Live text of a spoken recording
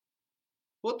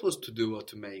What was to do or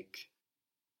to make?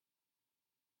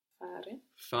 Fare.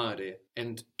 Fare.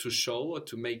 And to show or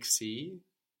to make see?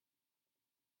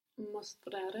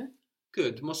 Mostrare.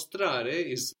 Good. Mostrare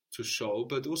is to show,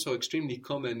 but also extremely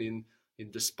common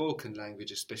in the spoken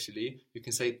language especially. You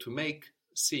can say to make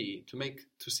see, to make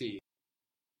to see.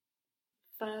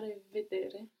 Fare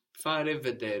vedere. Fare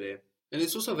vedere. And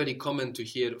it's also very common to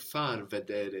hear far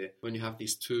vedere when you have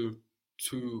these two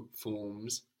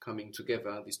forms coming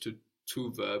together, these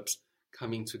two verbs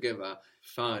coming together.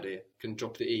 Fare, can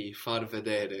drop the E, far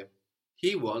vedere.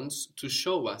 He wants to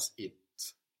show us it.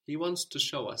 He wants to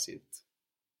show us it.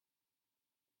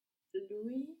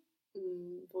 Lui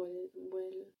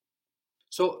vuole.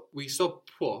 So we saw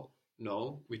può,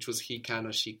 no, which was he can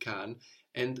or she can,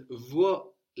 and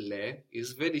vuole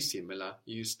is very similar.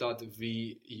 You start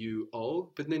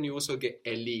V-U-O, but then you also get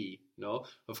L-E, no?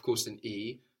 Of course an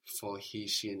E for he,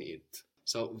 she, and it.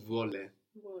 So vuole.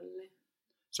 Vuole.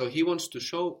 So he wants to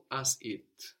show us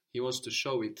it. He wants to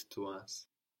show it to us.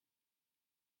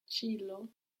 Cilo.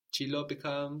 Cilo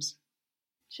becomes?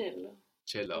 Cello.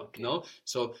 Cello, Okay. no?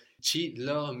 So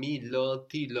cilo, milo,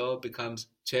 tilo becomes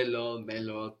cello,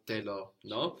 melo, telo,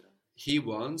 no? Cello. He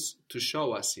wants to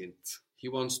show us it. He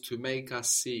wants to make us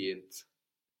see it.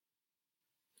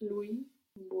 Lui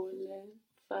vuole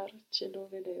farcelo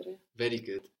vedere. Very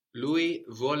good. Lui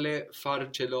vuole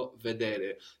farcelo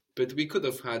vedere. But we could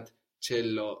have had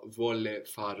cello vuole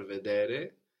far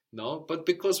vedere, no? But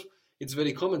because it's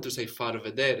very common to say far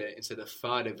vedere instead of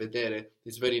fare vedere,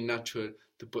 it's very natural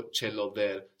to put cello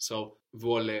there. So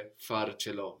vuole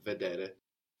farcelo vedere.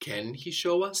 Can he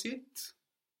show us it?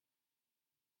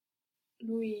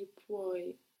 Lui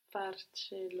puoi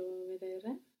farcelo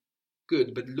vedere?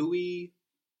 Good, but lui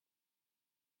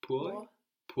può?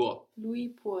 Può. Lui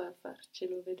può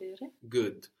farcelo vedere?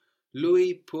 Good.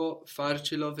 Lui può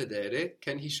farcelo vedere.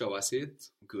 Can he show us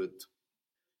it? Good.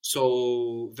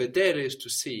 So, vedere is to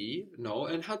see, no?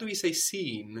 And how do we say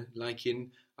seen? Like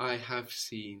in I have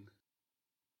seen.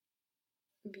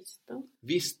 Visto.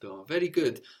 Visto. Very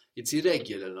good. It's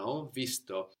irregular, no?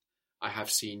 Visto. I have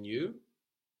seen you.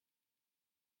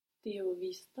 Ti ho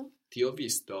visto. Ti ho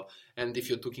visto. And if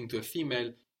you're talking to a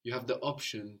female, you have the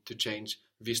option to change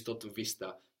visto to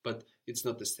vista, but it's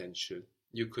not essential.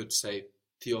 You could say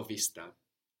ti ho vista.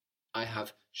 I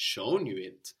have shown you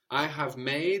it. I have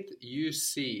made you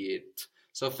see it.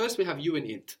 So first we have you and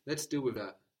it. Let's deal with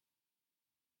that.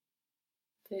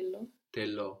 Tello.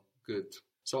 Tello. Good.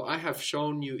 So I have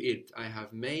shown you it. I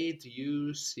have made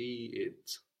you see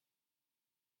it.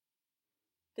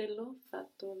 Te l'ho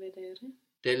fatto vedere.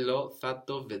 Te l'ho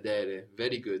fatto vedere.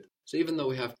 Very good. So even though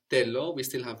we have tello, we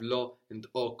still have lo and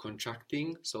o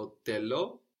contracting. So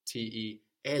tello,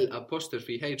 T-E-L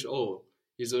apostrophe H-O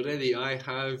is already I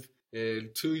have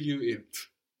to you it.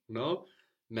 No?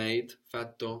 Made,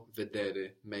 fatto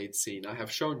vedere. Made, seen. I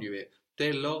have shown you it.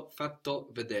 Te l'ho fatto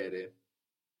vedere.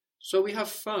 So we have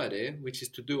fare, which is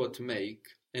to do or to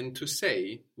make, and to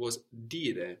say was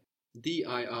dire.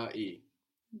 D-I-R-E.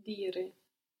 Dire.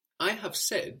 I have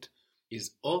said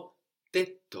is ho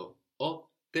detto. Ho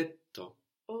detto.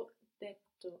 Ho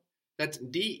detto. That's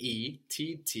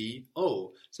D-E-T-T-O.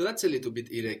 So that's a little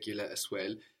bit irregular as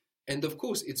well. And of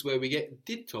course, it's where we get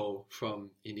ditto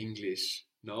from in English.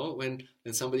 No? When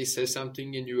somebody says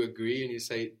something and you agree and you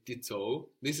say ditto,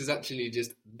 this is actually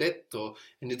just detto.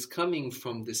 And it's coming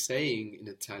from the saying in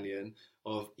Italian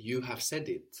of you have said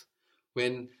it.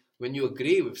 When you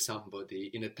agree with somebody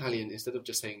in Italian, instead of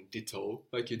just saying ditto,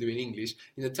 like you do in English,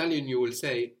 in Italian you will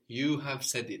say, you have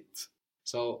said it.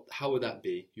 So how would that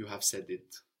be? You have said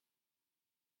it.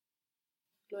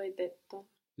 Lo hai detto.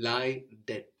 L'hai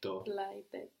detto. L'hai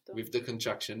detto. With the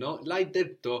contraction, no? L'hai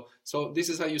detto. So this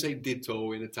is how you say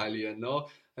ditto in Italian, no?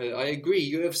 I agree,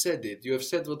 you have said it. You have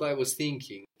said what I was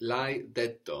thinking. L'hai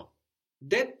detto.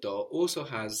 Detto also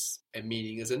has a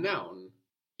meaning as a noun.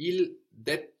 Il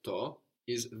detto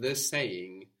is the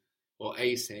saying, or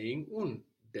a saying, un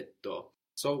detto.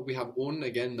 So we have un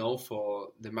again, no, for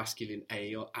the masculine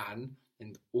a or an,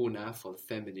 and una for the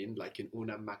feminine, like in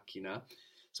una macchina.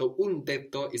 So un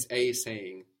detto is a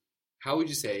saying. How would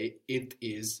you say it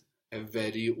is a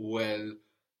very well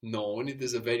known, it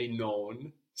is a very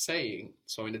known saying?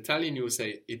 So in Italian you will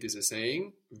say it is a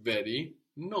saying, very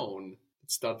known.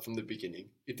 Let's start from the beginning.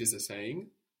 It is a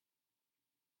saying.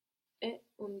 È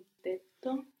un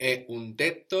detto. È un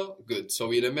detto. Good. So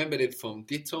we remember it from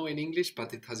ditto in English,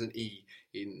 but it has an E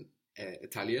in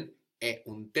Italian. È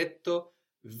un detto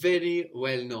very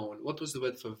well known. What was the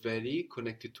word for very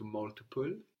connected to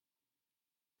multiple?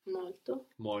 Molto.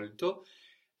 Molto.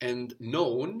 And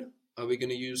known, are we going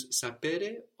to use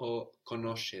sapere or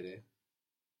conoscere?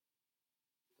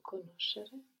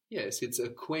 Conoscere. Yes, it's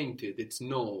acquainted, it's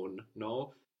known,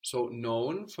 no? So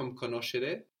known from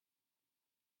conoscere,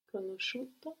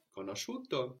 Conosciuto.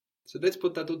 conosciuto. So let's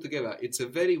put that all together. It's a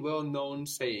very well-known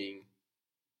saying.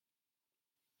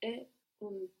 È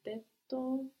un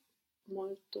detto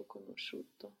molto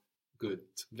conosciuto.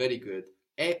 Good, very good.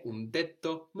 È un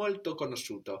detto molto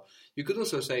conosciuto. You could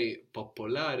also say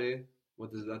popolare.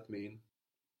 What does that mean?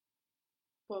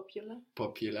 Popular.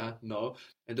 Popular, no.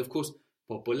 And of course,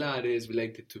 popolare is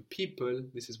related to people.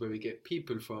 This is where we get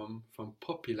people from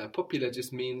popular. Popular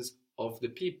just means of the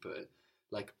people.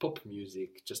 Like pop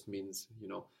music just means,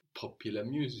 popular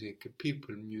music,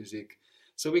 people music.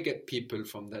 So we get people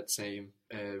from that same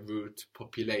root,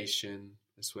 population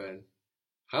as well.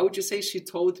 How would you say she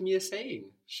told me a saying?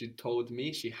 She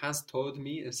has told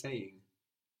me a saying.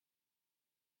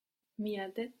 Mi ha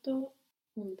detto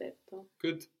un detto.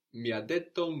 Good. Mi ha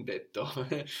detto un detto.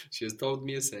 She has told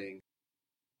me a saying.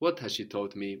 What has she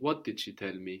told me? What did she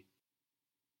tell me?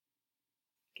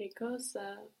 Che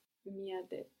cosa mi ha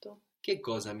detto? Che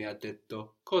cosa mi ha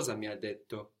detto? Cosa mi ha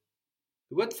detto?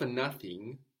 The word for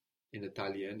nothing in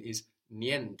Italian is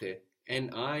niente.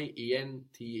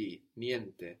 Niente.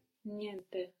 Niente.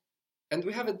 Niente. And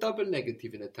we have a double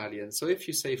negative in Italian. So if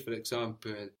you say, for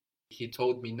example, he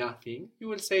told me nothing, you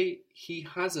will say he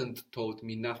hasn't told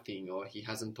me nothing or he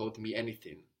hasn't told me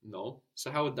anything. No?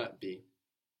 So how would that be?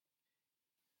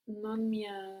 Non mi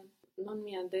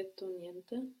ha detto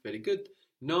niente. Very good.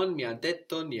 Non mi ha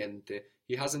detto niente.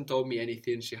 He hasn't told me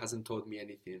anything. She hasn't told me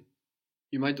anything.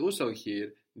 You might also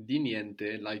hear di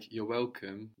niente, like you're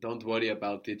welcome. Don't worry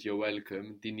about it, you're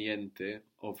welcome. Di niente,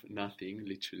 of nothing,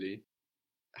 literally.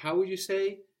 How would you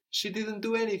say? She didn't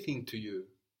do anything to you.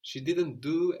 She didn't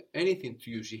do anything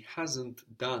to you. She hasn't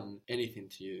done anything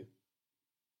to you.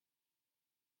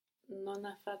 Non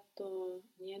ha fatto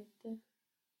niente.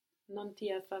 Non ti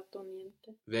ha fatto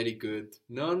niente. Very good.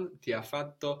 Non ti ha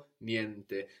fatto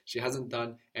niente. She hasn't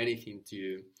done anything to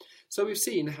you. So we've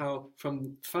seen how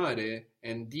from fare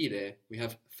and dire we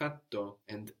have fatto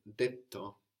and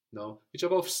detto, no? Which are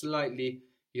both slightly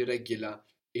irregular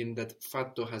in that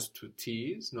fatto has two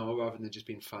T's, no, rather than just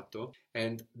being fatto.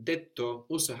 And detto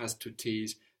also has two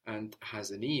T's and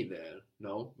has an E there,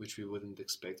 no, which we wouldn't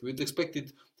expect. We'd expect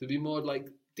it to be more like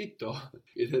ditto,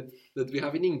 that we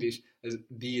have in English, as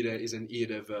dire is an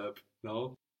ire verb,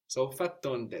 no? So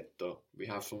fatto and detto, we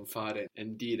have from fare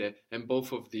and dire, and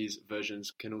both of these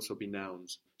versions can also be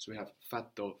nouns. So we have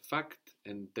fatto, fact,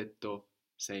 and detto,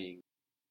 saying.